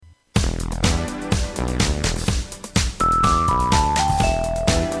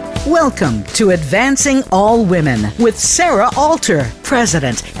Welcome to Advancing All Women with Sarah Alter,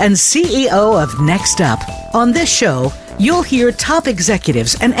 President and CEO of Next Up. On this show, you'll hear top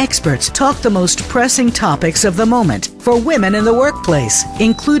executives and experts talk the most pressing topics of the moment for women in the workplace,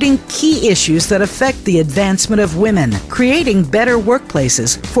 including key issues that affect the advancement of women, creating better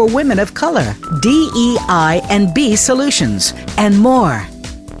workplaces for women of color, DEI and B solutions, and more.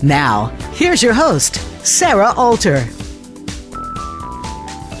 Now, here's your host, Sarah Alter.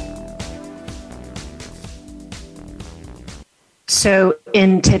 So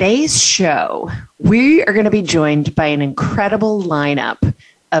in today's show, we are going to be joined by an incredible lineup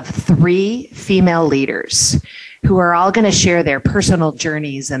of 3 female leaders who are all going to share their personal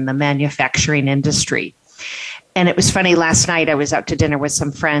journeys in the manufacturing industry. And it was funny, last night I was out to dinner with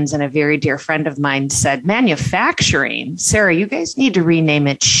some friends and a very dear friend of mine said, manufacturing? Sarah, you guys need to rename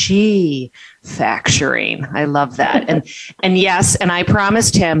it She-facturing. I love that. And yes, and I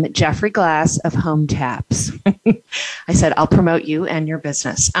promised him Jeffrey Glass of Home Taps. I said, I'll promote you and your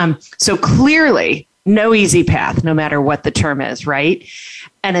business. So clearly, no easy path, no matter what the term is, right?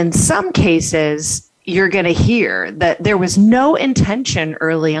 And in some cases, you're going to hear that there was no intention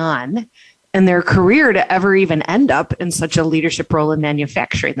early on in their career to ever even end up in such a leadership role in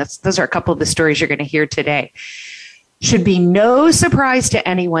manufacturing. Those are a couple of the stories you're going to hear today. Should be no surprise to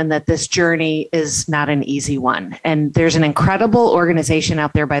anyone that this journey is not an easy one. And there's an incredible organization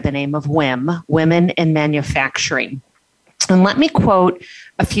out there by the name of WIM, Women in Manufacturing. And let me quote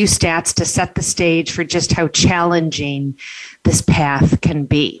a few stats to set the stage for just how challenging this path can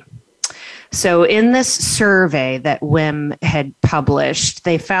be. So in this survey that WIM had published,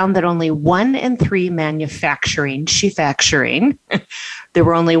 they found that only 1 in 3 she-facturing, there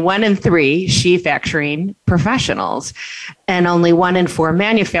were only 1 in 3 she-facturing professionals, and only 1 in 4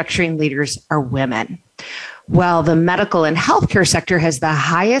 manufacturing leaders are women. While the medical and healthcare sector has the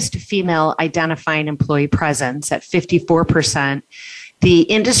highest female identifying employee presence at 54%, the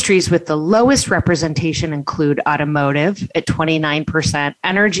industries with the lowest representation include automotive at 29%,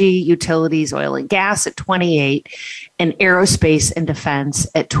 energy, utilities, oil and gas at 28%, and aerospace and defense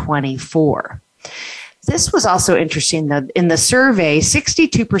at 24%. This was also interesting, though. In the survey,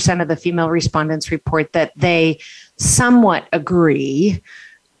 62% of the female respondents report that they somewhat agree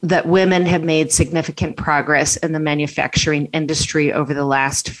that women have made significant progress in the manufacturing industry over the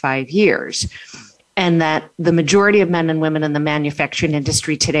last 5 years. And that the majority of men and women in the manufacturing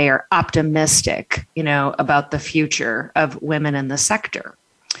industry today are optimistic, about the future of women in the sector.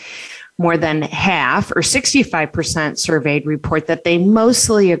 More than half, or 65% surveyed, report that they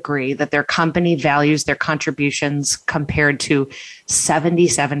mostly agree that their company values their contributions compared to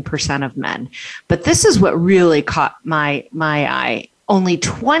 77% of men. But this is what really caught my eye. Only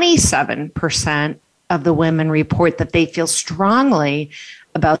 27% of the women report that they feel strongly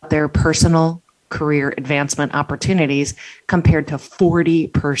about their personal career advancement opportunities compared to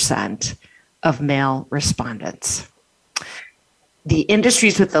 40% of male respondents. The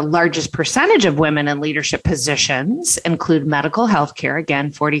industries with the largest percentage of women in leadership positions include medical healthcare,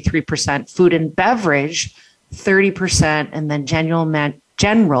 again, 43%, food and beverage, 30%, and then general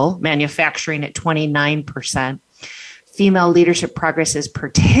manufacturing at 29%. Female leadership progress is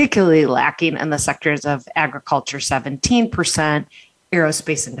particularly lacking in the sectors of agriculture, 17%,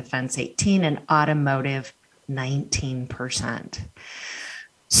 aerospace and defense 18%, and automotive 19%.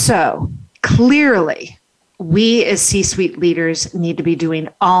 So clearly, we as C-suite leaders need to be doing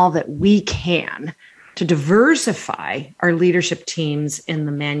all that we can to diversify our leadership teams in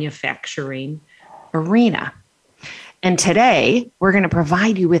the manufacturing arena. And today, we're going to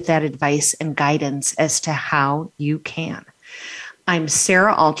provide you with that advice and guidance as to how you can. I'm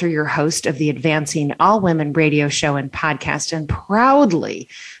Sarah Alter, your host of the Advancing All Women radio show and podcast, and proudly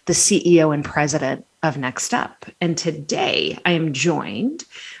the CEO and president of Next Up. And today I am joined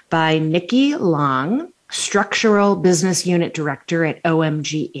by Nikki Long, Structural Business Unit Director at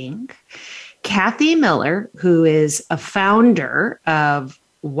OMG Inc., Kathy Miller, who is a founder of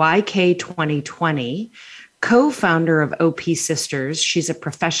YK 2020, co-founder of OP Sisters. She's a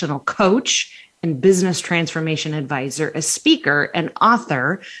professional coach and business transformation advisor, a speaker, an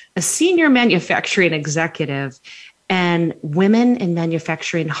author, a senior manufacturing executive, and Women in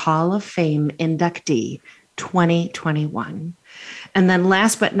Manufacturing Hall of Fame inductee 2021. And then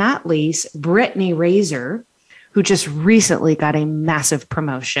last but not least, Brittany Razor, who just recently got a massive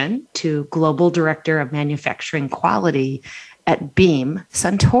promotion to Global Director of Manufacturing Quality at Beam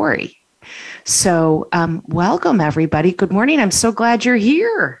Suntory. So welcome, everybody. Good morning. I'm so glad you're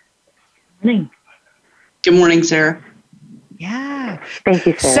here. Morning. Good morning, Sarah. Yeah. Thank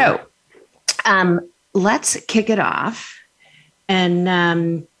you, Sarah. So let's kick it off.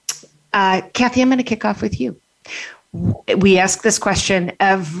 And Kathy, I'm going to kick off with you. We ask this question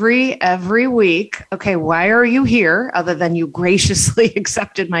every week. Okay, why are you here? Other than you graciously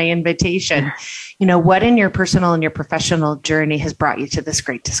accepted my invitation, what in your personal and your professional journey has brought you to this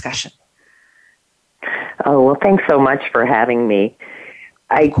great discussion? Oh, well, thanks so much for having me.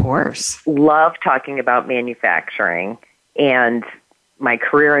 Of course. Love talking about manufacturing and my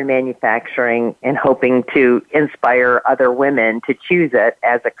career in manufacturing and hoping to inspire other women to choose it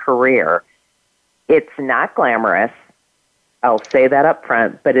as a career. It's not glamorous. I'll say that up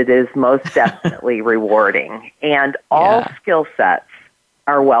front, but it is most definitely rewarding. And all skill sets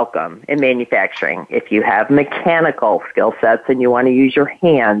are welcome in manufacturing. If you have mechanical skill sets and you want to use your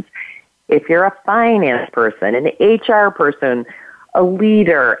hands, if you're a finance person, an HR person, a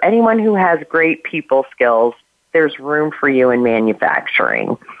leader, anyone who has great people skills, there's room for you in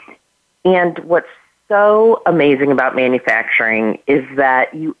manufacturing. And what's so amazing about manufacturing is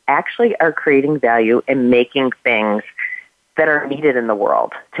that you actually are creating value and making things that are needed in the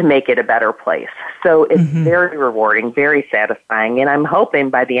world to make it a better place. So it's very rewarding, very satisfying, and I'm hoping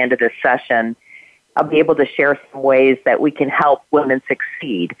by the end of this session, I'll be able to share some ways that we can help women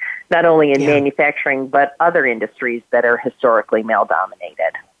succeed, not only in manufacturing, but other industries that are historically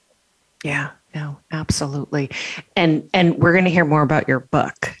male-dominated. Yeah, no, absolutely. And we're going to hear more about your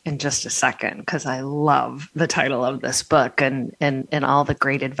book in just a second, because I love the title of this book and all the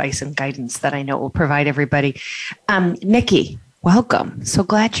great advice and guidance that I know it will provide everybody. Nikki, welcome. So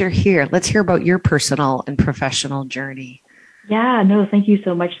glad you're here. Let's hear about your personal and professional journey. Yeah, no, thank you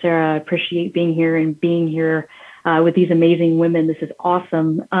so much, Sarah. I appreciate being here and being here with these amazing women. This is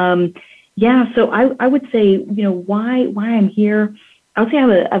awesome. So I would say, why I'm here. I would say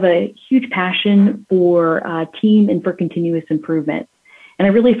I have a huge passion for team and for continuous improvement. And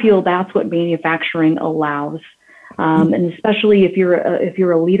I really feel that's what manufacturing allows. And especially if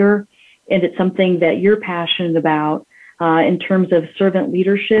you're a leader and it's something that you're passionate about in terms of servant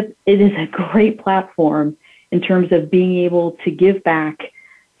leadership, it is a great platform in terms of being able to give back,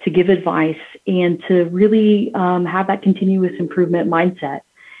 to give advice, and to really have that continuous improvement mindset.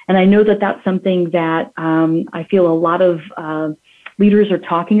 And I know that that's something that I feel a lot of leaders are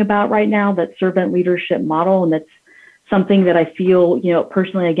talking about right now, that servant leadership model. And that's something that I feel,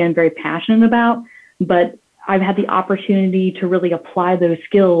 personally, again, very passionate about. But I've had the opportunity to really apply those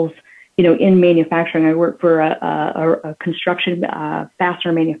skills, in manufacturing. I work for a construction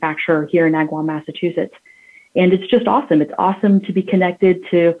fastener manufacturer here in Agawam, Massachusetts. And it's just awesome. It's awesome to be connected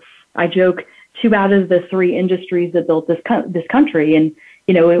to, I joke, 2 out of the 3 industries that built this country. And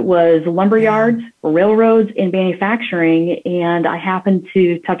it was lumber yards, railroads, and manufacturing. And I happened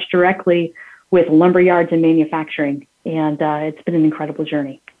to touch directly with lumber yards and manufacturing. And it's been an incredible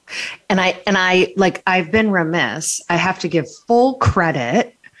journey. And I've been remiss. I have to give full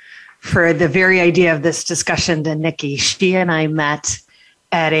credit for the very idea of this discussion to Nikki. She and I met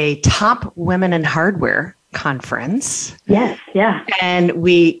at a Top Women in Hardware conference. Yes, yeah. And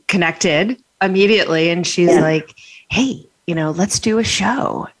we connected immediately. And she's like, hey, let's do a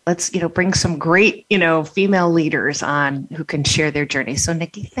show. Let's, bring some great, female leaders on who can share their journey. So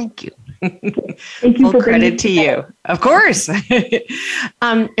Nikki, thank you. Thank you. Full credit to you. Of course.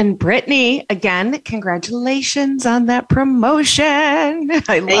 And Brittany, again, congratulations on that promotion.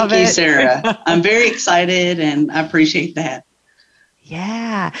 I love it. Thank you, Sarah. I'm very excited and I appreciate that.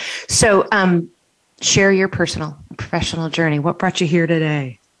 Yeah. So share your personal and professional journey. What brought you here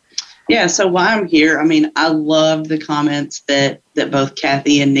today? Yeah, so why I'm here, I loved the comments that both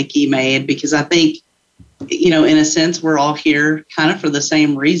Kathy and Nikki made, because I think, in a sense, we're all here kind of for the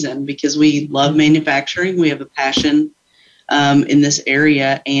same reason, because we love manufacturing. We have a passion in this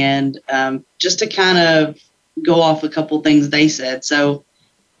area. And just to kind of go off a couple things they said. So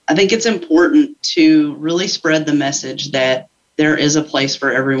I think it's important to really spread the message that there is a place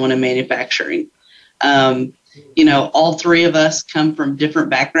for everyone in manufacturing. All 3 of us come from different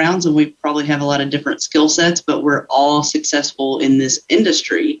backgrounds and we probably have a lot of different skill sets, but we're all successful in this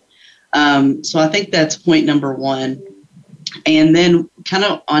industry. So I think that's point number 1. And then kind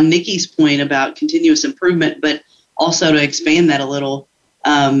of on Nikki's point about continuous improvement, but also to expand that a little,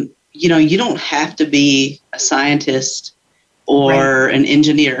 you don't have to be a scientist or an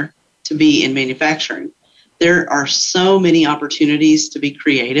engineer to be in manufacturing. There are so many opportunities to be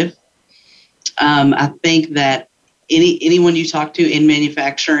creative. I think that anyone you talk to in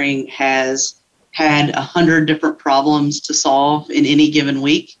manufacturing has had 100 different problems to solve in any given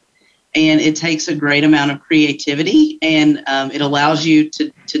week. And it takes a great amount of creativity, and it allows you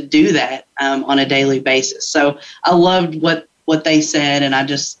to do that on a daily basis. So I loved what they said, and I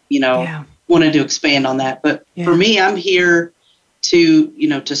just, wanted to expand on that. But for me, I'm here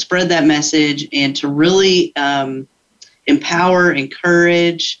to spread that message and to really empower,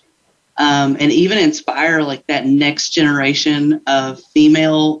 encourage, and even inspire like that next generation of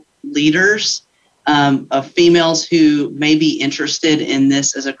female leaders, of females who may be interested in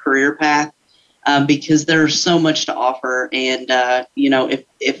this as a career path, because there's so much to offer. And,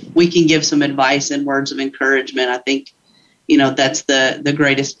 if we can give some advice and words of encouragement, I think, that's the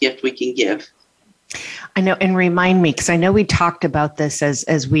greatest gift we can give. I know, and remind me, because I know we talked about this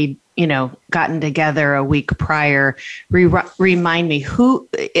as we, gotten together a week prior. Remind me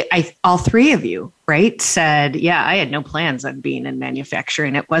all three of you, right, said, yeah, I had no plans on being in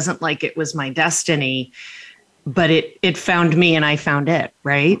manufacturing. It wasn't like it was my destiny, but it found me and I found it,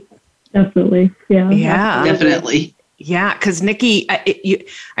 right? Definitely. Yeah. Yeah. Definitely. Yeah, because Nikki,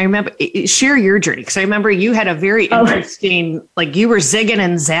 I remember, share your journey, because I remember you had a very interesting, like you were zigging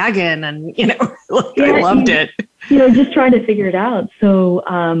and zagging, and I loved it. Just trying to figure it out. So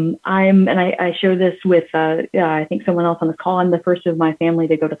I share this with I think someone else on this call. I'm the first of my family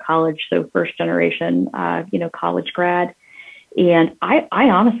to go to college, so first generation, college grad. And I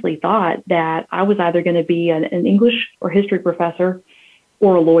honestly thought that I was either going to be an English or history professor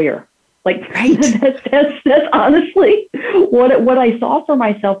or a lawyer. Like, right. that's honestly what I saw for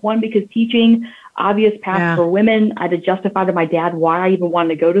myself. One, because teaching, obvious path for women. I had to justify to my dad why I even wanted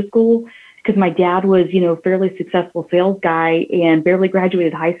to go to school, because my dad was, fairly successful sales guy and barely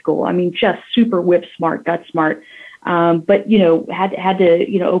graduated high school. I mean, just super whip smart, gut smart. But had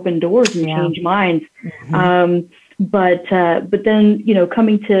to open doors and change minds. Mm-hmm. But then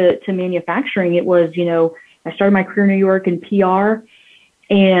coming to manufacturing, it was I started my career in New York in PR,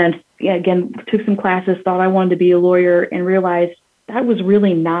 and again, took some classes, thought I wanted to be a lawyer, and realized that was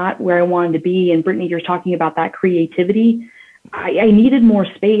really not where I wanted to be. And Brittany, you're talking about that creativity. I needed more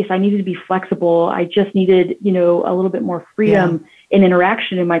space. I needed to be flexible. I just needed, a little bit more freedom and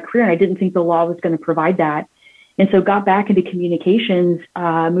interaction in my career. And I didn't think the law was going to provide that. And so got back into communications,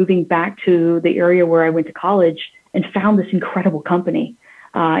 moving back to the area where I went to college, and found this incredible company.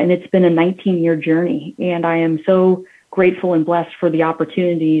 And it's been a 19-year journey. And I am so grateful and blessed for the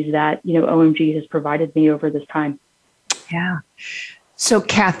opportunities that, OMG has provided me over this time. Yeah. So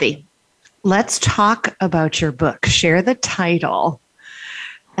Kathy, let's talk about your book. Share the title,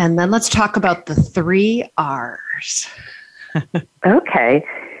 and then let's talk about the 3 R's. Okay.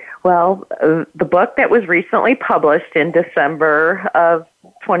 Well, the book that was recently published in December of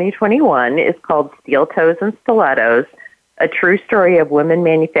 2021 is called Steel Toes and Stilettos, A True Story of Women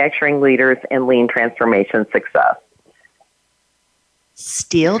Manufacturing Leaders and Lean Transformation Success.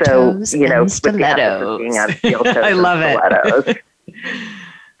 Steel Toes and Stilettos. Being on Steel Toes I love it.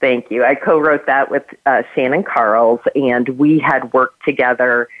 Thank you. I co-wrote that with Shannon Carls, and we had worked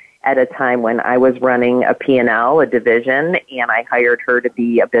together at a time when I was running a P&L, a division, and I hired her to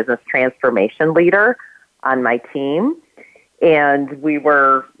be a business transformation leader on my team. And we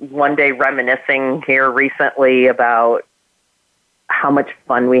were one day reminiscing here recently about how much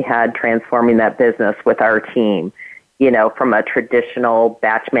fun we had transforming that business with our team, from a traditional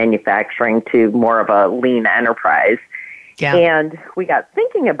batch manufacturing to more of a lean enterprise. Yeah. And we got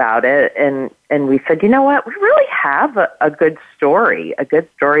thinking about it, and we said, you know what, we really have a good story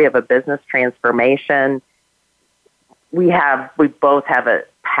of a business transformation. We both have a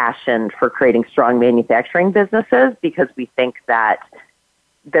passion for creating strong manufacturing businesses, because we think that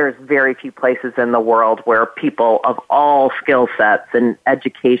there's very few places in the world where people of all skill sets and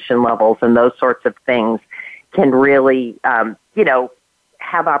education levels and those sorts of things can really,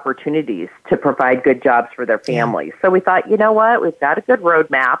 have opportunities to provide good jobs for their families. So we thought, you know what, we've got a good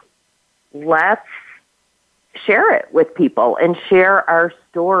roadmap. Let's share it with people and share our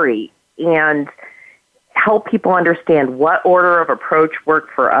story and help people understand what order of approach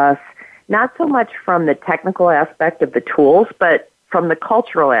worked for us, not so much from the technical aspect of the tools, but from the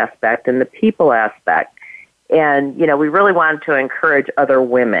cultural aspect and the people aspect. And, we really wanted to encourage other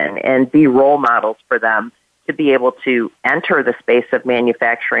women and be role models for them to be able to enter the space of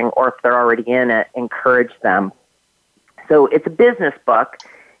manufacturing, or if they're already in it, encourage them. So it's a business book.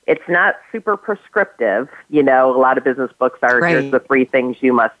 It's not super prescriptive. A lot of business books are, here's the 3 things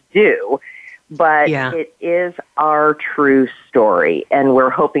you must do. But it is our true story. And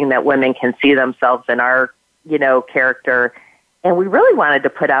we're hoping that women can see themselves in our, character. And we really wanted to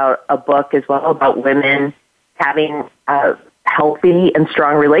put out a book as well about women having healthy and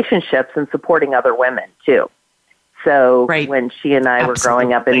strong relationships and supporting other women too. So when she and I were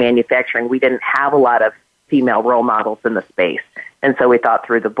growing up in manufacturing, we didn't have a lot of female role models in the space. And so we thought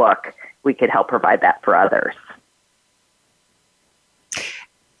through the book, we could help provide that for others.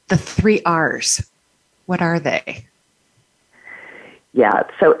 The 3 R's, what are they? Yeah,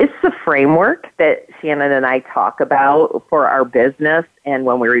 so it's the framework that Shannon and I talk about for our business and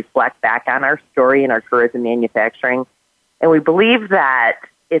when we reflect back on our story and our careers in manufacturing. And we believe that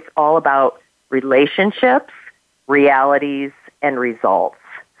it's all about relationships, realities, and results.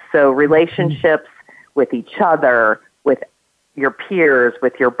 So relationships with each other, with your peers,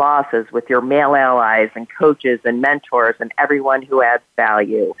 with your bosses, with your male allies and coaches and mentors and everyone who adds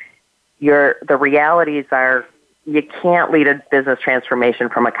value. The realities are, you can't lead a business transformation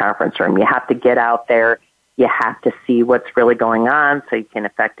from a conference room. You have to get out there. You have to see what's really going on so you can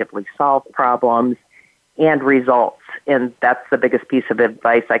effectively solve problems and results. And that's the biggest piece of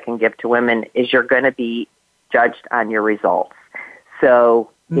advice I can give to women is you're going to be judged on your results.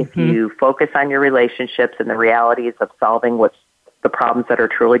 So if you focus on your relationships and the realities of solving what's the problems that are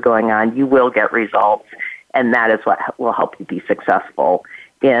truly going on, you will get results. And that is what will help you be successful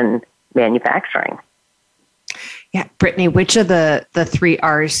in manufacturing. Yeah, Brittany, which of the 3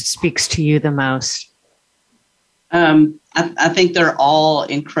 R's speaks to you the most? I think they're all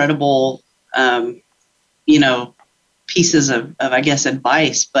incredible, pieces of, I guess,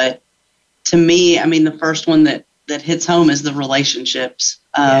 advice. But to me, I mean, the first one that hits home is the relationships,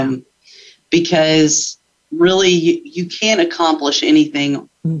 because really you can't accomplish anything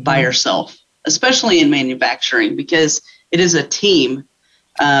by yourself, especially in manufacturing, because it is a team.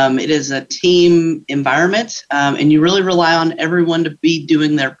 It is a team environment, and you really rely on everyone to be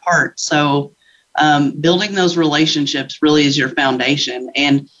doing their part. So building those relationships really is your foundation.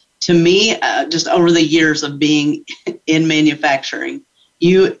 And to me, just over the years of being in manufacturing,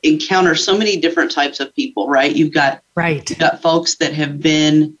 you encounter so many different types of people, right? You've got folks that have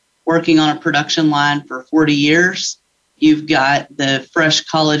been working on a production line for 40 years. You've got the fresh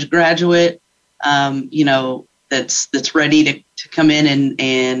college graduate, that's ready to come in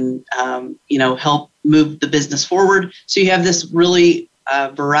and help move the business forward. So you have this really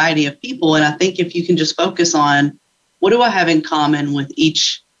variety of people. And I think if you can just focus on what do I have in common with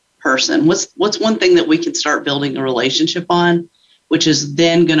each person? What's one thing that we can start building a relationship on, which is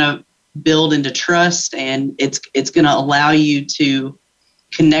then going to build into trust, and it's going to allow you to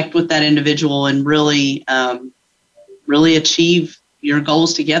connect with that individual and really achieve your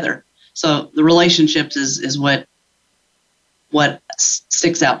goals together. So the relationships is what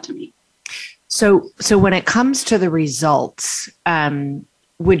sticks out to me. So when it comes to the results,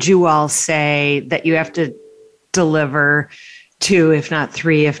 would you all say that you have to deliver 2, if not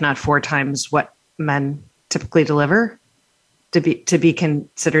 3, if not 4 times what men typically deliver to be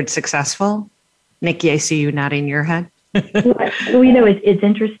considered successful? Nikki, I see you nodding your head. Well, it's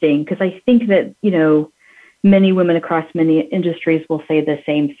interesting because I think that, many women across many industries will say the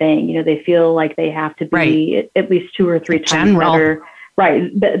same thing. They feel like they have to be at least 2 or 3 times better,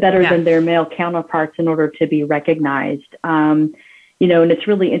 better than their male counterparts in order to be recognized. And it's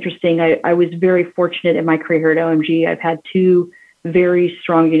really interesting. I was very fortunate in my career here at OMG. I've had 2 very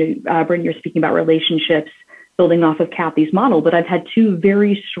strong, Brittany, you're speaking about relationships, building off of Kathy's model, but I've had 2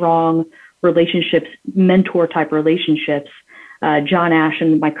 very strong relationships, mentor type relationships, John Ash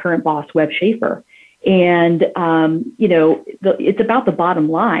and my current boss, Webb Schaefer. And, it's about the bottom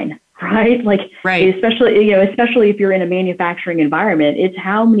line, right? Especially if you're in a manufacturing environment, it's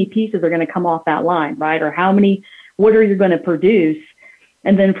how many pieces are going to come off that line, right? Or what are you going to produce?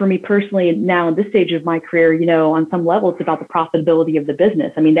 And then for me personally, now at this stage of my career, on some level, it's about the profitability of the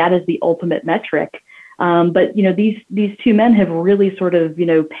business. I mean, that is the ultimate metric. But these 2 men have really sort of,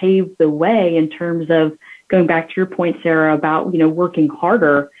 paved the way in terms of going back to your point, Sarah, about, working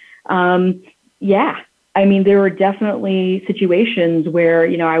harder. I mean, there were definitely situations where,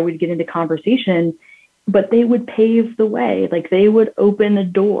 I would get into conversation, but they would pave the way. Like they would open a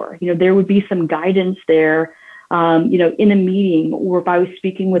door, there would be some guidance there, in a meeting, or if I was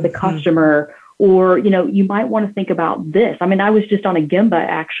speaking with a customer, or, you might want to think about this. I mean, I was just on a Gemba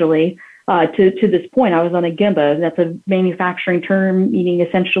actually. To this point, I was on a Gemba. That's a manufacturing term, meaning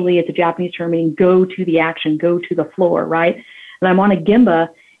essentially it's a Japanese term meaning go to the action, go to the floor, right? And I'm on a Gemba,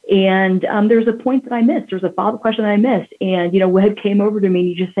 and there's a point that I missed. There's a follow-up question that I missed. And, Webb came over to me and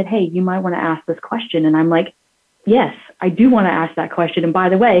he just said, hey, you might want to ask this question. And I'm like, yes, I do want to ask that question. And by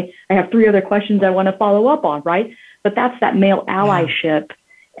the way, I have 3 other questions I want to follow up on, right? But that's that male allyship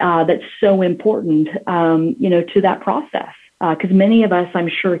that's so important, to that process. Because many of us, I'm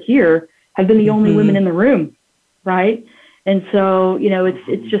sure here, have been the only women in the room, right? And so,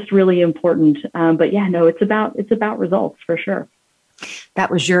 it's just really important. But yeah, no, it's about results for sure. That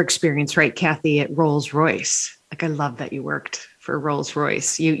was your experience, right, Kathy, at Rolls-Royce? Like, I love that you worked for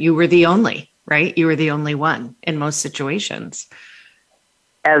Rolls-Royce. You were the only, right? You were the only one in most situations.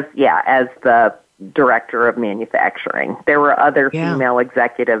 As the director of manufacturing. There were other female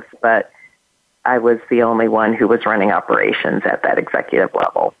executives, but I was the only one who was running operations at that executive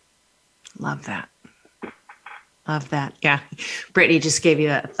level. Love that. Love that. Yeah. Brittany just gave you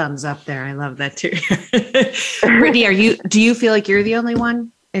a thumbs up there. I love that too. Brittany, do you feel like you're the only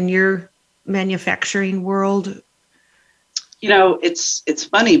one in your manufacturing world? You know, it's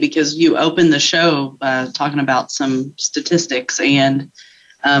funny because you opened the show talking about some statistics, and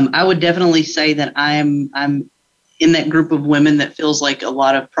I would definitely say that I'm in that group of women that feels like a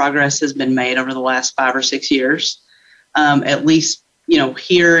lot of progress has been made over the last 5 or 6 years, at least, you know,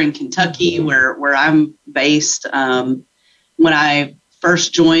 here in Kentucky, where I'm based. When I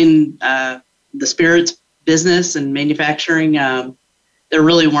first joined the spirits business and manufacturing, there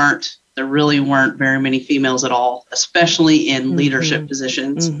really weren't very many females at all, especially in leadership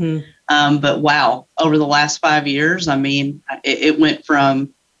positions. But wow, over the last 5 years, I mean, it went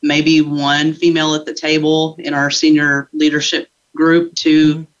from maybe one female at the table in our senior leadership group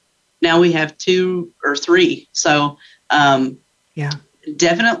to now we have 2 or 3. So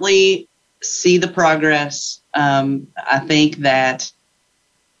definitely see the progress. I think that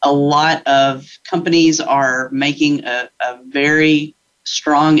a lot of companies are making a very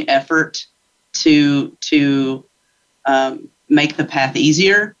strong effort to make the path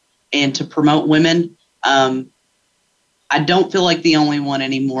easier and to promote women. I don't feel like the only one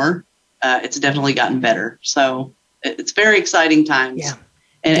anymore. It's definitely gotten better. So it's very exciting times. Yeah.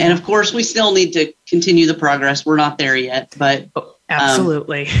 And of course, we still need to continue the progress. We're not there yet, but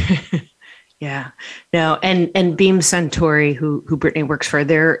absolutely. Yeah. No, and Beam Centauri, who Brittany works for,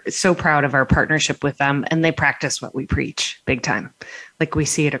 they're so proud of our partnership with them, and they practice what we preach big time. Like we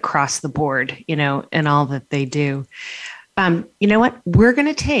see it across the board, you know, in all that they do. You know what? We're going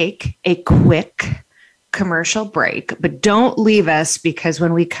to take a quick commercial break, but don't leave us, because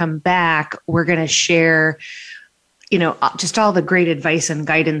when we come back, we're going to share, you know, just all the great advice and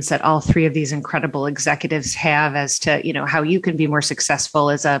guidance that all 3 of these incredible executives have as to, you know, how you can be more successful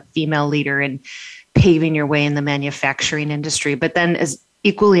as a female leader and paving your way in the manufacturing industry. But then as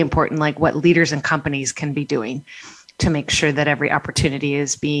equally important, like what leaders and companies can be doing to make sure that every opportunity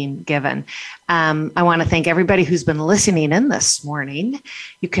is being given. I want to thank everybody who's been listening in this morning.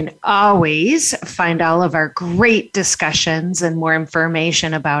 You can always find all of our great discussions and more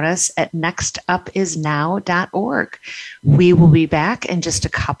information about us at nextupisnow.org. We will be back in just a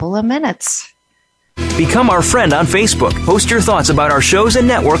couple of minutes. Become our friend on Facebook. Post your thoughts about our shows and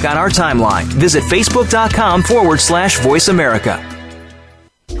network on our timeline. Visit facebook.com/Voice America.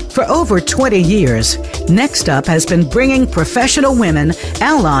 For over 20 years, Next Up has been bringing professional women,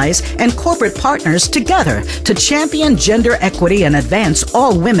 allies, and corporate partners together to champion gender equity and advance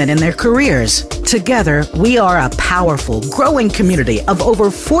all women in their careers. Together, we are a powerful, growing community of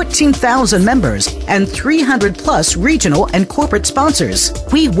over 14,000 members and 300 plus regional and corporate sponsors.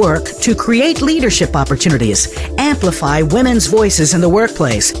 We work to create leadership opportunities, amplify women's voices in the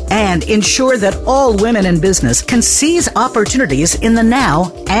workplace, and ensure that all women in business can seize opportunities in the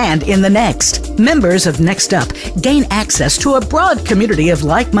now and in the next. Members of Next Up gain access to a broad community of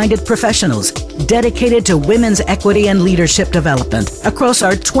like-minded professionals dedicated to women's equity and leadership development across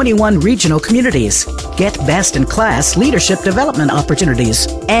our 21 regional communities. Get best-in-class leadership development opportunities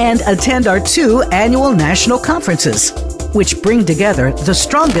and attend our 2 annual national conferences, which bring together the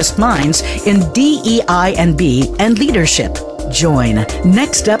strongest minds in DEI&B and leadership. Join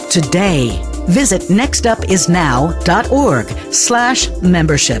Next Up today. Visit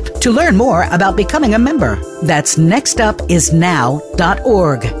nextupisnow.org/membership to learn more about becoming a member. That's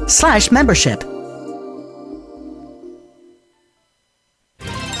nextupisnow.org/membership.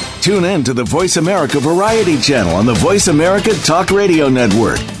 Tune in to the Voice America Variety channel on the Voice America Talk Radio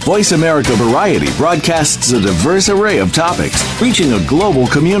Network. Voice America Variety broadcasts a diverse array of topics, reaching a global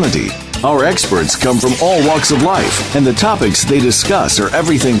community. Our experts come from all walks of life, and the topics they discuss are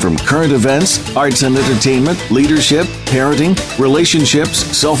everything from current events, arts and entertainment, leadership, parenting, relationships,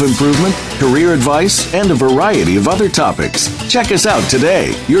 self-improvement, career advice, and a variety of other topics. Check us out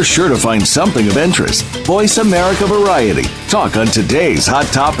today. You're sure to find something of interest. Voice America Variety. Talk on today's hot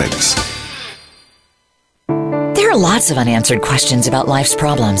topics. There are lots of unanswered questions about life's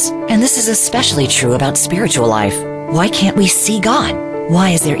problems, and this is especially true about spiritual life. Why can't we see God?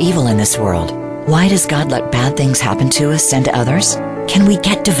 Why is there evil in this world? Why does God let bad things happen to us and to others? Can we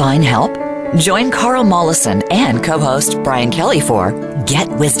get divine help? Join Carl Mollison and co-host Brian Kelly for Get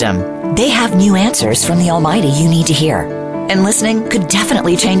Wisdom. They have new answers from the Almighty you need to hear. And listening could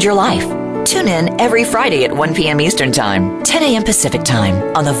definitely change your life. Tune in every Friday at 1 p.m. Eastern Time, 10 a.m. Pacific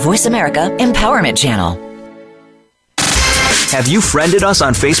Time on the Voice America Empowerment Channel. Have you friended us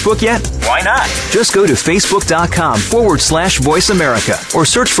on Facebook yet? Why not? Just go to facebook.com/Voice America or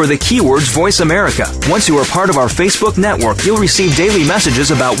search for the keywords Voice America. Once you are part of our Facebook network, you'll receive daily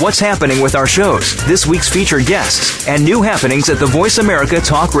messages about what's happening with our shows, this week's featured guests, and new happenings at the Voice America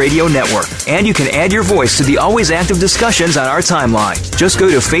Talk Radio Network. And you can add your voice to the always active discussions on our timeline. Just go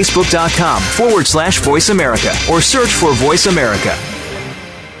to facebook.com/Voice America or search for Voice America.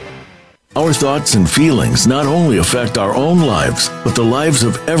 Our thoughts and feelings not only affect our own lives, but the lives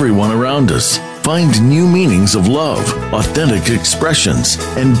of everyone around us. Find new meanings of love, authentic expressions,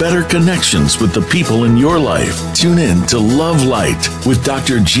 and better connections with the people in your life. Tune in to Love Light with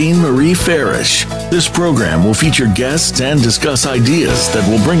Dr. Jean Marie Farish. This program will feature guests and discuss ideas that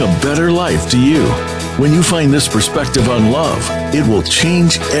will bring a better life to you. When you find this perspective on love, it will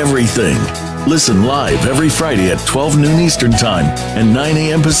change everything. Listen live every Friday at 12 noon Eastern Time and 9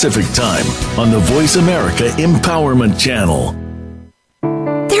 a.m. Pacific Time on the Voice America Empowerment Channel.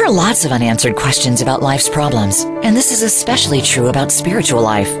 There are lots of unanswered questions about life's problems, and this is especially true about spiritual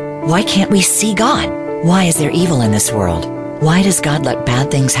life. Why can't we see God? Why is there evil in this world? Why does God let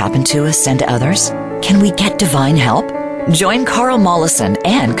bad things happen to us and to others? Can we get divine help? Join Carl Mollison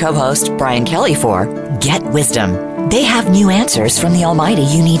and co-host Brian Kelly for Get Wisdom. They have new answers from the Almighty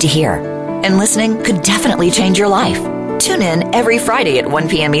you need to hear. And listening could definitely change your life. Tune in every Friday at 1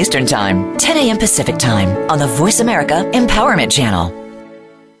 p.m. Eastern Time, 10 a.m. Pacific Time on the Voice America Empowerment Channel.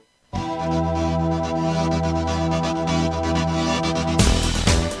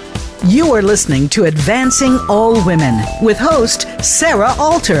 You are listening to Advancing All Women with host Sarah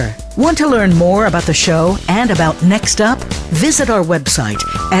Alter. Want to learn more about the show and about Next Up? Visit our website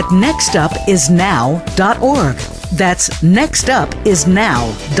at nextupisnow.org. That's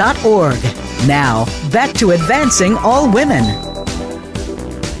nextupisnow.org. Now, back to Advancing All Women.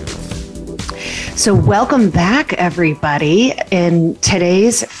 So welcome back, everybody. In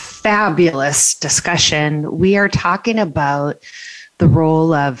today's fabulous discussion, we are talking about the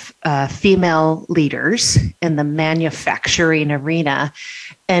role of female leaders in the manufacturing arena.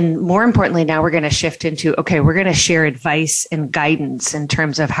 And more importantly, now we're going to shift into, we're going to share advice and guidance in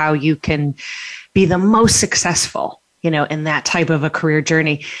terms of how you can be the most successful, in that type of a career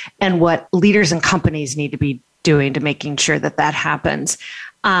journey, and what leaders and companies need to be doing to making sure that that happens.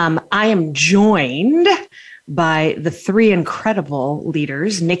 I am joined by the three incredible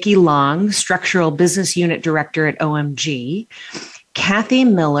leaders: Nikki Long, Structural Business Unit Director at OMG; Kathy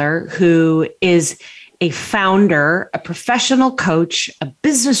Miller, who is a founder, a professional coach, a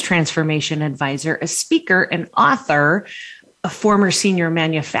business transformation advisor, a speaker, an author, a former senior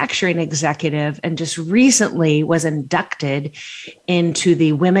manufacturing executive, and just recently was inducted into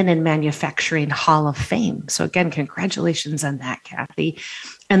the Women in Manufacturing Hall of Fame. So again, congratulations on that, Kathy.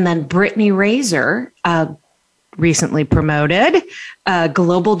 And then Brittany Razor, recently promoted,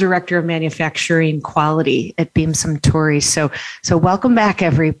 Global Director of Manufacturing Quality at Beam Suntory. So welcome back,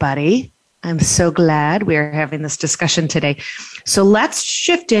 everybody. I'm so glad we are having this discussion today. So let's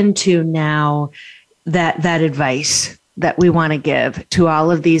shift into now that advice that we want to give to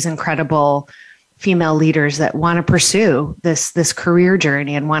all of these incredible female leaders that want to pursue this career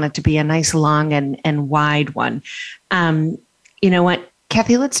journey and want it to be a nice, long, and wide one. You know what,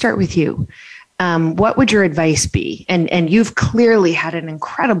 Kathy, let's start with you. What would your advice be? And you've clearly had an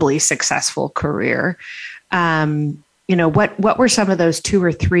incredibly successful career. What were some of those 2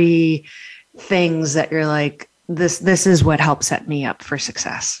 or 3 things that you're like, this is what helped set me up for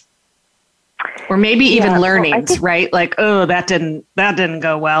success? Or maybe even learnings, right? Like, that didn't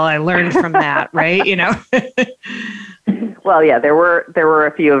go well. I learned from that, right? Well, yeah, there were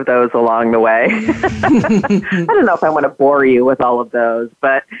a few of those along the way. I don't know if I want to bore you with all of those,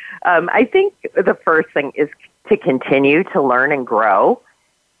 but I think the first thing is to continue to learn and grow.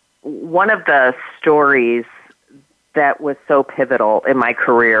 One of the stories that was so pivotal in my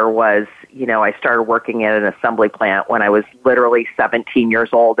career was, I started working at an assembly plant when I was literally 17 years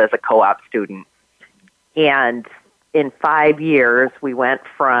old as a co-op student. And in 5 years, we went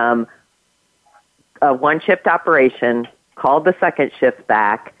from a one-shift operation, called the second shift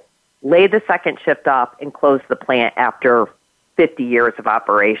back, laid the second shift off, and closed the plant after 50 years of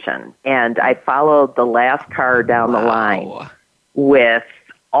operation. And I followed the last car down the line with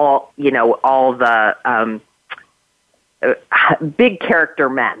all the big character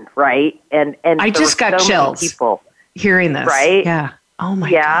men, right? And I just got chills people hearing this, right? Yeah. Oh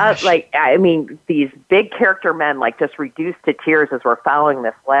my gosh. These big character men just reduced to tears as we're following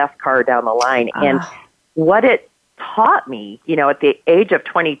this last car down the line. And what it taught me, at the age of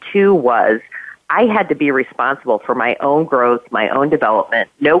 22 was I had to be responsible for my own growth, my own development.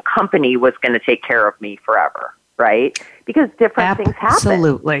 No company was going to take care of me forever, right? Because different things happen.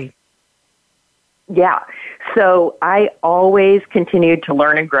 Absolutely. Yeah. So I always continued to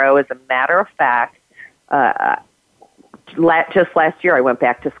learn and grow. As a matter of fact, just last year I went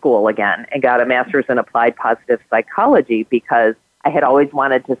back to school again and got a master's in applied positive psychology because I had always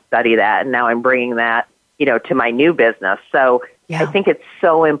wanted to study that, and now I'm bringing that, to my new business. So I think it's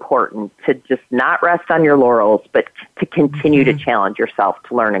so important to just not rest on your laurels, but to continue to challenge yourself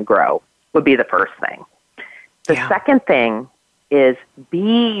to learn and grow would be the first thing. The second thing is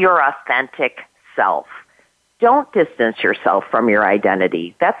be your authentic self. Don't distance yourself from your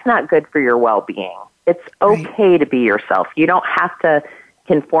identity. That's not good for your well-being. It's okay to be yourself. You don't have to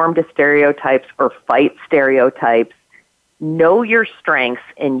conform to stereotypes or fight stereotypes. Know your strengths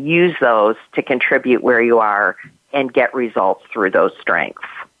and use those to contribute where you are and get results through those strengths.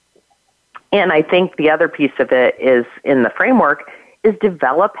 And I think the other piece of it is in the framework is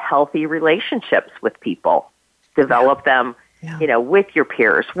develop healthy relationships with people. Develop them, with your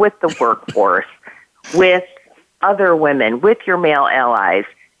peers, with the workforce, with other women, with your male allies.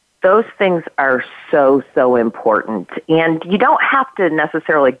 Those things are so, so important. And you don't have to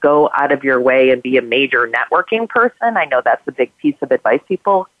necessarily go out of your way and be a major networking person. I know that's a big piece of advice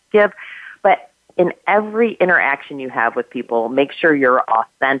people give. But in every interaction you have with people, make sure you're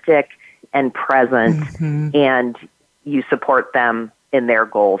authentic and present and you support them in their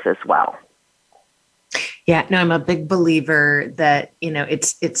goals as well. Yeah, no, I'm a big believer that,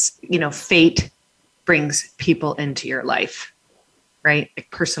 it's fate brings people into your life. Right? Like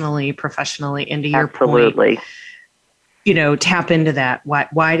personally, professionally, into your Absolutely. Point, tap into that.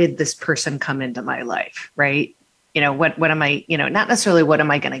 Why did this person come into my life? Right? What am I, not necessarily what am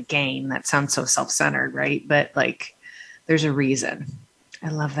I going to gain? That sounds so self-centered, right? But like, there's a reason. I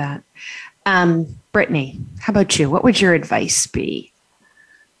love that. Brittany, how about you? What would your advice be?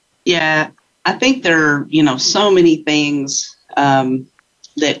 Yeah, I think there are, so many things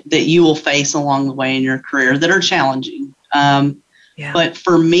that you will face along the way in your career that are challenging. But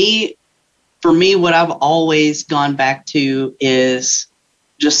for me, what I've always gone back to is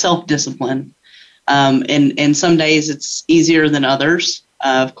just self-discipline. And some days it's easier than others,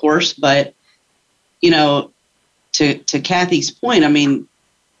 of course. But, to Kathy's point, I mean,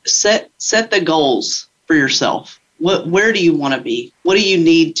 set the goals for yourself. Where do you want to be? What do you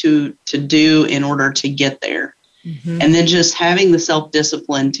need to do in order to get there? And then just having the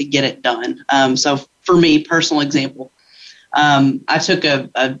self-discipline to get it done. So for me, personal example, I took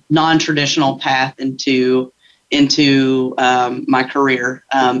a non-traditional path into my career.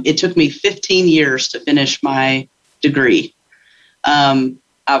 It took me 15 years to finish my degree.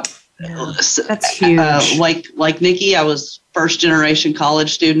 That's huge. Like Nikki, I was first generation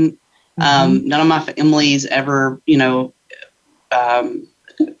college student. None of my family's ever,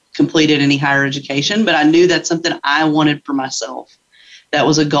 completed any higher education, but I knew that's something I wanted for myself. That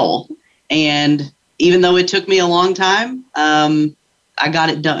was a goal. And even though it took me a long time, I got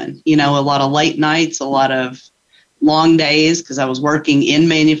it done. A lot of late nights, a lot of long days because I was working in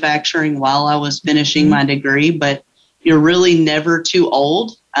manufacturing while I was finishing my degree, but you're really never too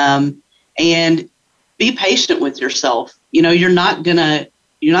old. And be patient with yourself. You're not gonna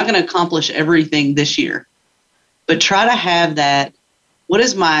accomplish everything this year, but try to have that. What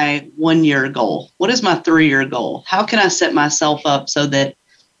is my 1 year goal? What is my 3 year goal? How can I set myself up so that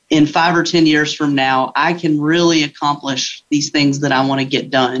in 5 or 10 years from now, I can really accomplish these things that I want to get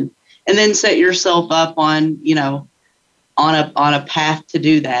done? And then set yourself up on a path to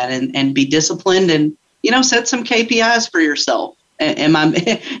do that and be disciplined and, set some KPIs for yourself. Am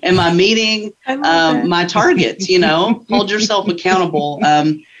I meeting my targets? Hold yourself accountable,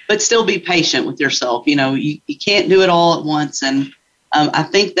 but still be patient with yourself. You can't do it all at once. And I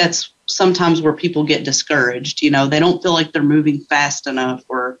think that's sometimes where people get discouraged. They don't feel like they're moving fast enough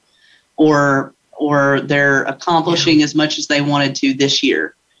or they're accomplishing as much as they wanted to this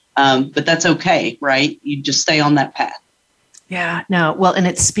year. But that's okay, right? You just stay on that path. Yeah, no. Well, and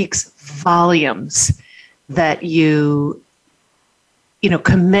it speaks volumes that you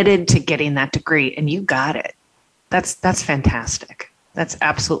committed to getting that degree and you got it. That's fantastic. That's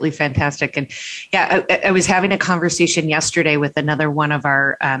absolutely fantastic. And yeah, I was having a conversation yesterday with another one of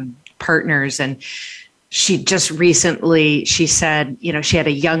our partners, and she just recently, she said, she had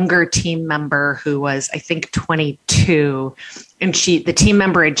a younger team member who was, I think, 22, and the team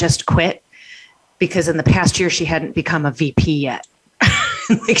member had just quit because in the past year she hadn't become a VP yet.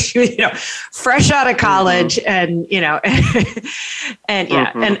 Like she was, fresh out of college, and and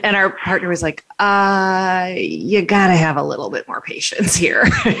our partner was like, you got to have a little bit more patience here.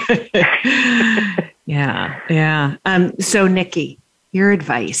 Yeah. So Nikki, your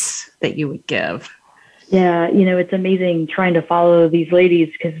advice that you would give. Yeah, it's amazing trying to follow these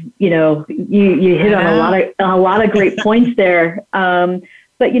ladies because you hit on a lot of great points there. But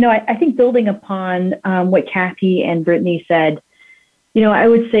I think building upon what Kathy and Brittany said, I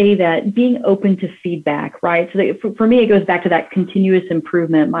would say that being open to feedback, right? So that for me, it goes back to that continuous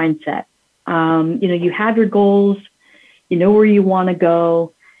improvement mindset. You have your goals, you know where you want to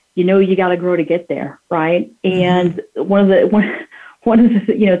go, you got to grow to get there, right? And one of the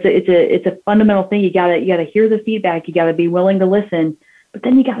it's a fundamental thing. You gotta hear the feedback. You gotta be willing to listen, but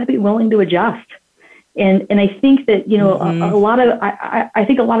then you gotta be willing to adjust. And I think that I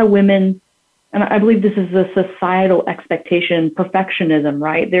think a lot of women, and I believe this is a societal expectation, perfectionism,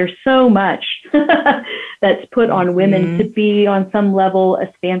 right? There's so much that's put on women to be on some level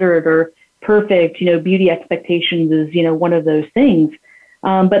a standard or perfect. Beauty expectations is one of those things,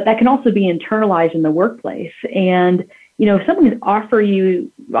 but that can also be internalized in the workplace. And if someone is offering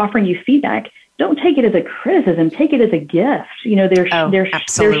you feedback, don't take it as a criticism. Take it as a gift. They're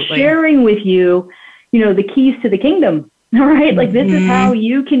sharing with you, the keys to the kingdom. All right, like this is how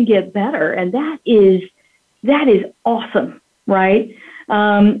you can get better, and that is awesome, right?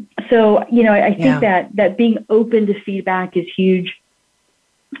 So I think that being open to feedback is huge.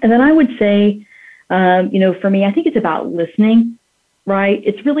 And then I would say, for me, I think it's about listening, right?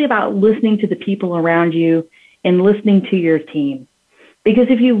 It's really about listening to the people around you and listening to your team. Because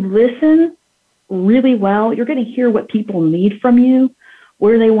if you listen really well, you're going to hear what people need from you,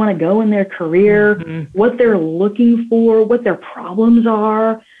 where they want to go in their career, what they're looking for, what their problems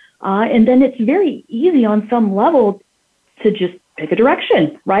are. And then it's very easy on some level to just pick a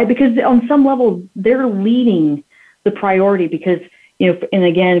direction, right? Because on some level, they're leading the priority because, and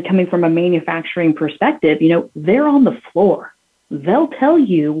again, coming from a manufacturing perspective, they're on the floor. They'll tell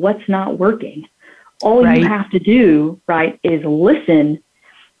you what's not working. All you have to do, right, is listen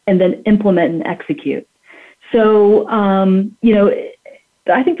and then implement and execute. So,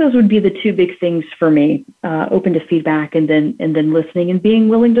 I think those would be the two big things for me, open to feedback and then listening and being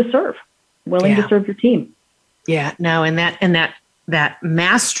willing to serve your team. Yeah, no, and that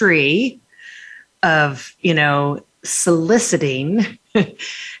mastery of, soliciting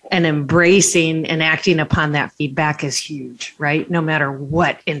and embracing and acting upon that feedback is huge, right? No matter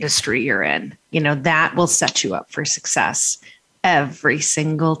what industry you're in, that will set you up for success every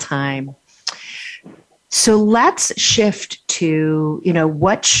single time. So let's shift to,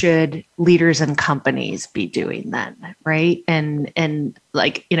 what should leaders and companies be doing then, right? And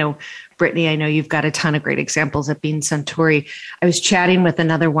like, Brittany, I know you've got a ton of great examples at Bean Suntory. I was chatting with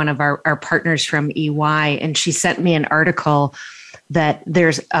another one of our partners from EY, and she sent me an article that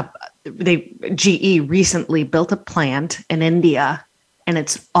GE recently built a plant in India, and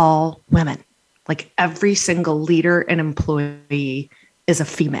it's all women. Like every single leader and employee is a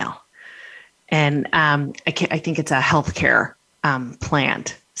female. And I think it's a healthcare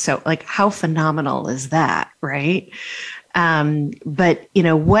plant. So like how phenomenal is that, right? But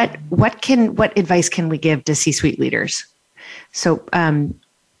what advice can we give to C-suite leaders? So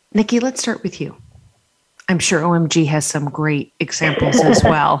Nikki, let's start with you. I'm sure OMG has some great examples as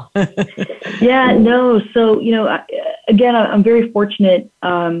well. Yeah, no. So, again, I'm very fortunate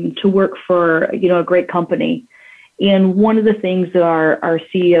to work for, a great company. And one of the things that our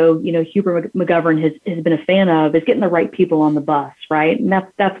CEO, Hubert McGovern has been a fan of is getting the right people on the bus, right? And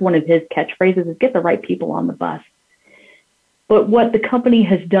that's one of his catchphrases is get the right people on the bus. But what the company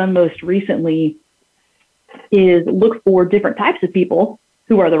has done most recently is look for different types of people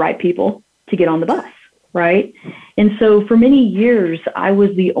who are the right people to get on the bus, right? And so for many years, I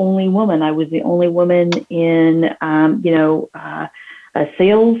was the only woman. I was the only woman in, a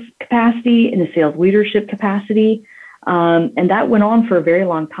sales capacity, in a sales leadership capacity. And that went on for a very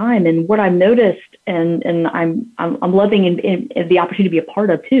long time. And what I've noticed, and I'm loving and the opportunity to be a part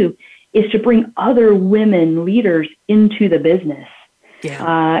of too, is to bring other women leaders into the business.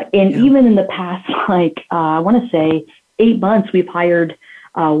 Yeah. Even in the past, I want to say 8 months, we've hired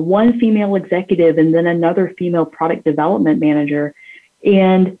one female executive and then another female product development manager.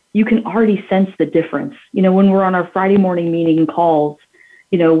 And you can already sense the difference. When we're on our Friday morning meeting calls,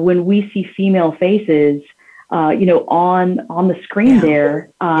 when we see female faces, on the screen there,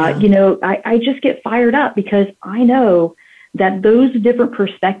 I just get fired up because I know that those different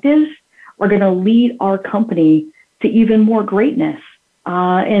perspectives are going to lead our company to even more greatness.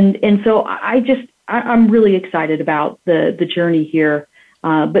 And so I'm really excited about the journey here.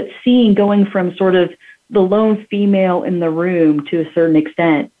 But going from sort of the lone female in the room to a certain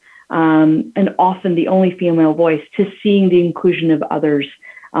extent, and often the only female voice, to seeing the inclusion of others,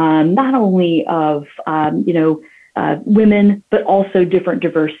 not only of, women, but also different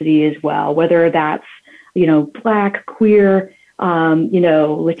diversity as well, whether that's, Black, queer,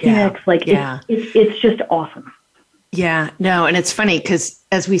 Latinx. It's just awesome. Yeah, no, and it's funny because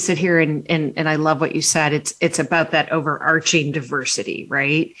as we sit here and I love what you said, it's about that overarching diversity,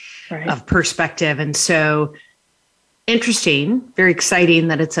 right? Of perspective. And so interesting, very exciting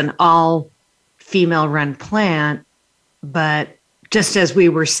that it's an all female run plant, but just as we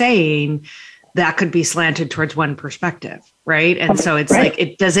were saying, that could be slanted towards one perspective, right? And so it's like,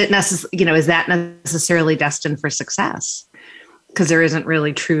 is that necessarily destined for success? Because there isn't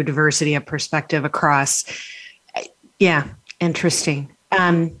really true diversity of perspective across. Yeah, interesting.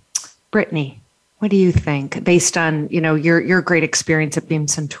 Brittany, what do you think based on, your great experience at Beam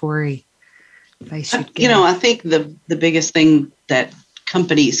Suntory? I think the biggest thing that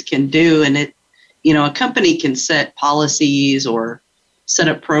companies can do, and a company can set policies or set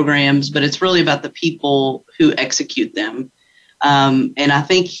up programs, but it's really about the people who execute them. And I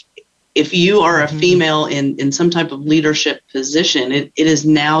think if you are a female in some type of leadership position, it is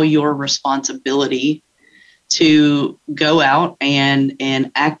now your responsibility to go out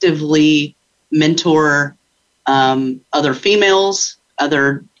and actively mentor other females,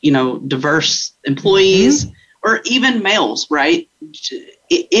 other, diverse employees, or even males, right?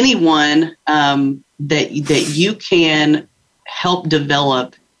 Anyone that you can help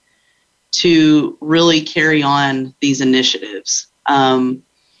develop to really carry on these initiatives. But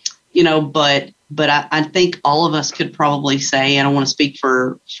I think all of us could probably say, and I want to speak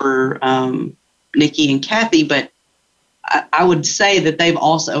for Nikki and Kathy, but I would say that they've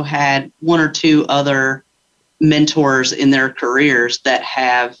also had one or two other mentors in their careers that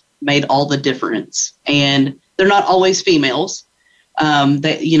have made all the difference. And they're not always females. I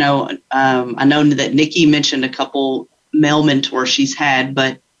know that Nikki mentioned a couple male mentors she's had,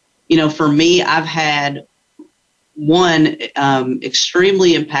 but, for me, I've had one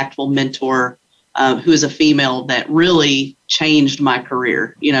extremely impactful mentor who is a female that really changed my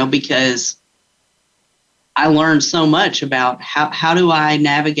career, because I learned so much about how do I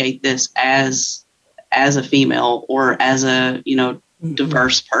navigate this as a female or as a,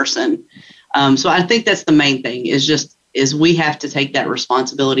 diverse person. So I think that's the main thing is we have to take that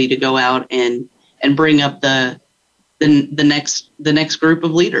responsibility to go out and bring up the next group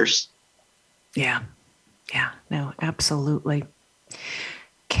of leaders. Yeah. Yeah, no, absolutely.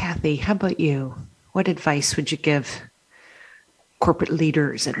 Kathy, how about you? What advice would you give corporate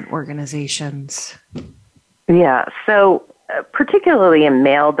leaders and organizations? Yeah, so particularly in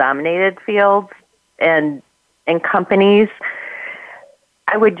male-dominated fields and companies,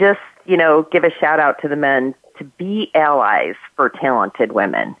 I would just, give a shout-out to the men to be allies for talented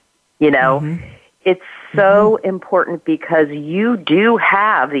women. It's so important because you do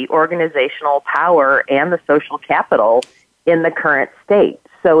have the organizational power and the social capital in the current state.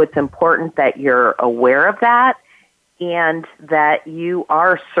 So it's important that you're aware of that and that you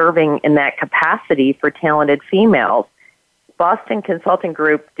are serving in that capacity for talented females. Boston Consulting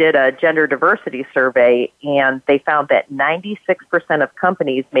Group did a gender diversity survey, and they found that 96% of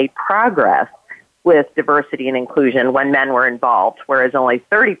companies made progress with diversity and inclusion when men were involved, whereas only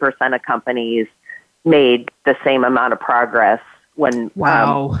 30% of companies made the same amount of progress when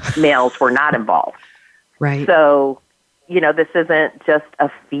males were not involved. Right. So, this isn't just a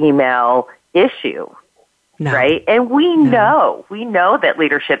female issue. No. Right? And we know that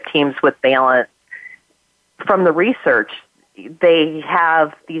leadership teams with balance, from the research, they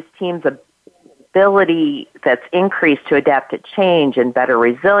have these teams' ability that's increased to adapt to change and better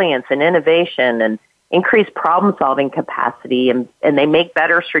resilience and innovation and increased problem-solving capacity, and they make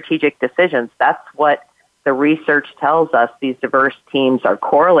better strategic decisions. That's what the research tells us these diverse teams are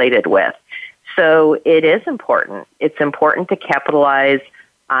correlated with. So it is important. It's important to capitalize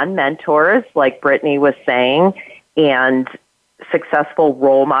on mentors, like Brittany was saying, and successful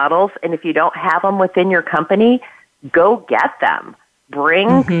role models. And if you don't have them within your company, go get them.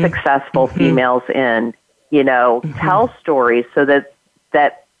 Bring successful females in, tell stories so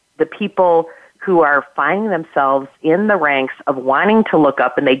that the people who are finding themselves in the ranks of wanting to look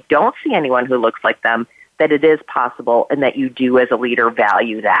up and they don't see anyone who looks like them, that it is possible and that you do as a leader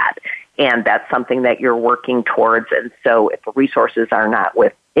value that. And that's something that you're working towards. And so if the resources are not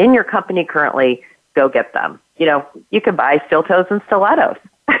within your company currently, go get them. You can buy steel toes and stilettos.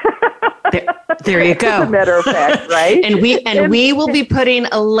 There you go. As a matter of fact, right? and we will be putting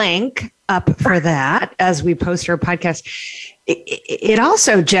a link up for that as we post our podcast. It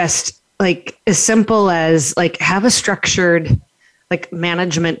also just as simple as have a structured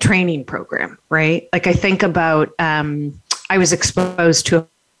management training program, right? I think about I was exposed to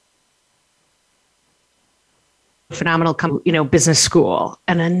a phenomenal business school,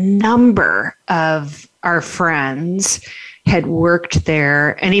 and a number of our friends had worked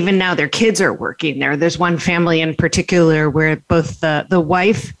there, and even now their kids are working there. There's one family in particular where both the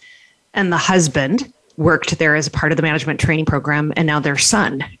wife and the husband worked there as a part of the management training program, and now their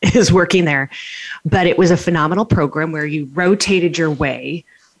son is working there. But it was a phenomenal program where you rotated your way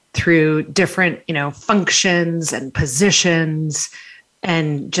through different, functions and positions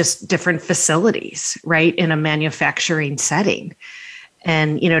and just different facilities, right, in a manufacturing setting.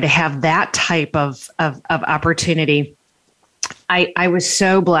 And, to have that type of opportunity, I was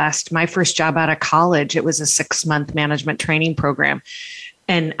so blessed. My first job out of college, it was a 6-month management training program.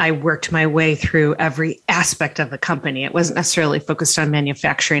 And I worked my way through every aspect of the company. It wasn't necessarily focused on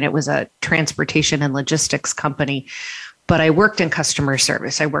manufacturing. It was a transportation and logistics company. But I worked in customer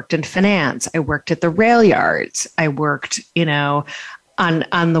service. I worked in finance. I worked at the rail yards. I worked,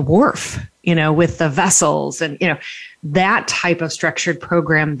 on the wharf, with the vessels, and, that type of structured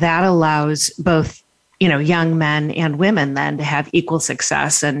program that allows both, young men and women then to have equal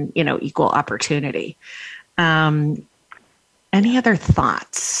success and, equal opportunity. Any other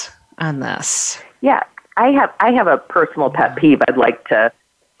thoughts on this? Yeah, I have a personal pet peeve I'd like to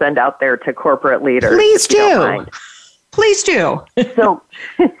send out there to corporate leaders. Please do. Please do.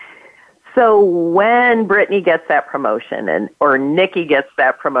 So when Brittany gets that promotion, or Nikki gets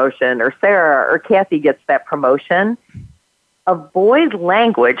that promotion, or Sarah or Kathy gets that promotion, avoid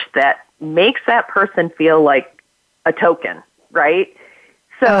language that makes that person feel like a token, right?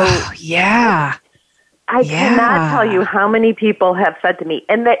 So yeah. I cannot tell you how many people have said to me,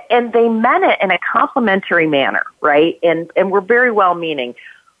 and they meant it in a complimentary manner, right? And we're very well-meaning.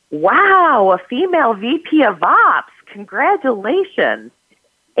 Wow, a female VP of Ops, congratulations.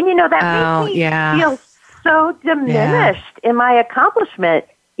 And, that makes me feel so diminished in my accomplishment.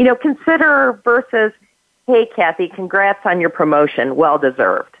 Consider versus, hey, Kathy, congrats on your promotion,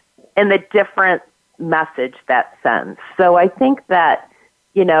 well-deserved, and the different message that sends. So I think that,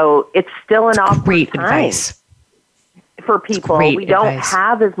 it's still an awkward time advice for people. We don't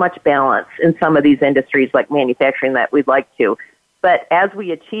have as much balance in some of these industries like manufacturing that we'd like to. But as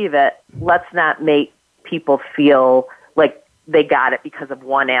we achieve it, let's not make people feel like they got it because of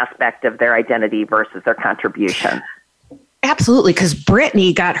one aspect of their identity versus their contribution. Absolutely, because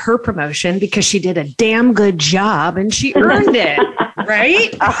Brittany got her promotion because she did a damn good job and she earned it,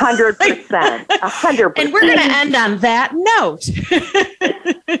 right? 100%. 100%. And we're going to end on that note.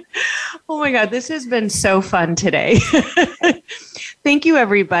 Oh my God, this has been so fun today. Thank you,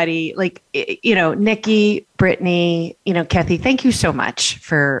 everybody. Nikki, Brittany, Kathy, thank you so much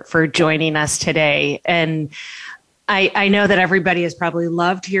for joining us today. And I know that everybody has probably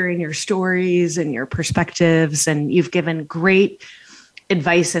loved hearing your stories and your perspectives, and you've given great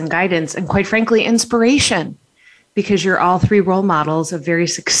advice and guidance and, quite frankly, inspiration, because you're all 3 role models of very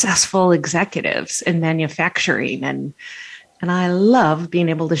successful executives in manufacturing. And I love being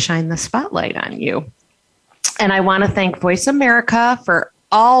able to shine the spotlight on you. And I want to thank Voice America for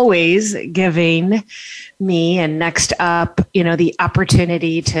always giving me and Next Up, the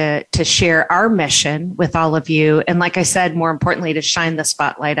opportunity to share our mission with all of you. And like I said, more importantly, to shine the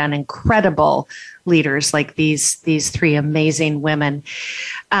spotlight on incredible leaders like these 3 amazing women.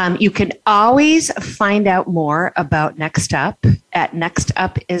 You can always find out more about Next Up at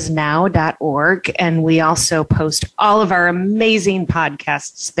nextupisnow.org. And we also post all of our amazing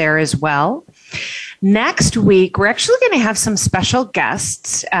podcasts there as well. Next week, we're actually going to have some special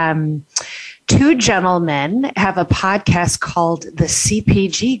guests. 2 gentlemen have a podcast called The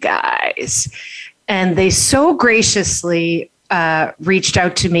CPG Guys, and they so graciously reached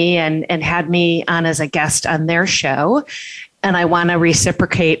out to me and had me on as a guest on their show. And I want to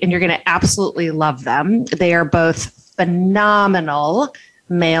reciprocate, and you're going to absolutely love them. They are both phenomenal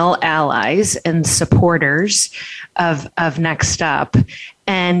male allies and supporters of Next Up,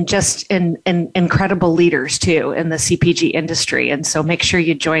 and just incredible leaders too in the CPG industry. And so make sure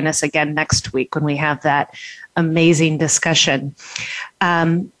you join us again next week when we have that amazing discussion.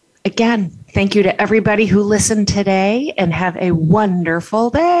 Again, thank you to everybody who listened today, and have a wonderful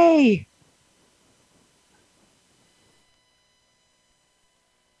day.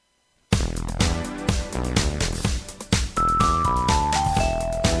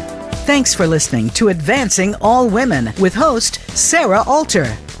 Thanks for listening to Advancing All Women with host Sarah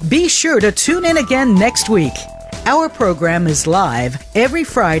Alter. Be sure to tune in again next week. Our program is live every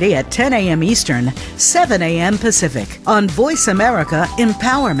Friday at 10 a.m. Eastern, 7 a.m. Pacific on Voice America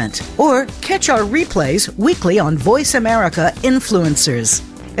Empowerment, or catch our replays weekly on Voice America Influencers.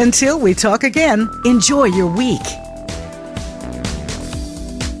 Until we talk again, enjoy your week.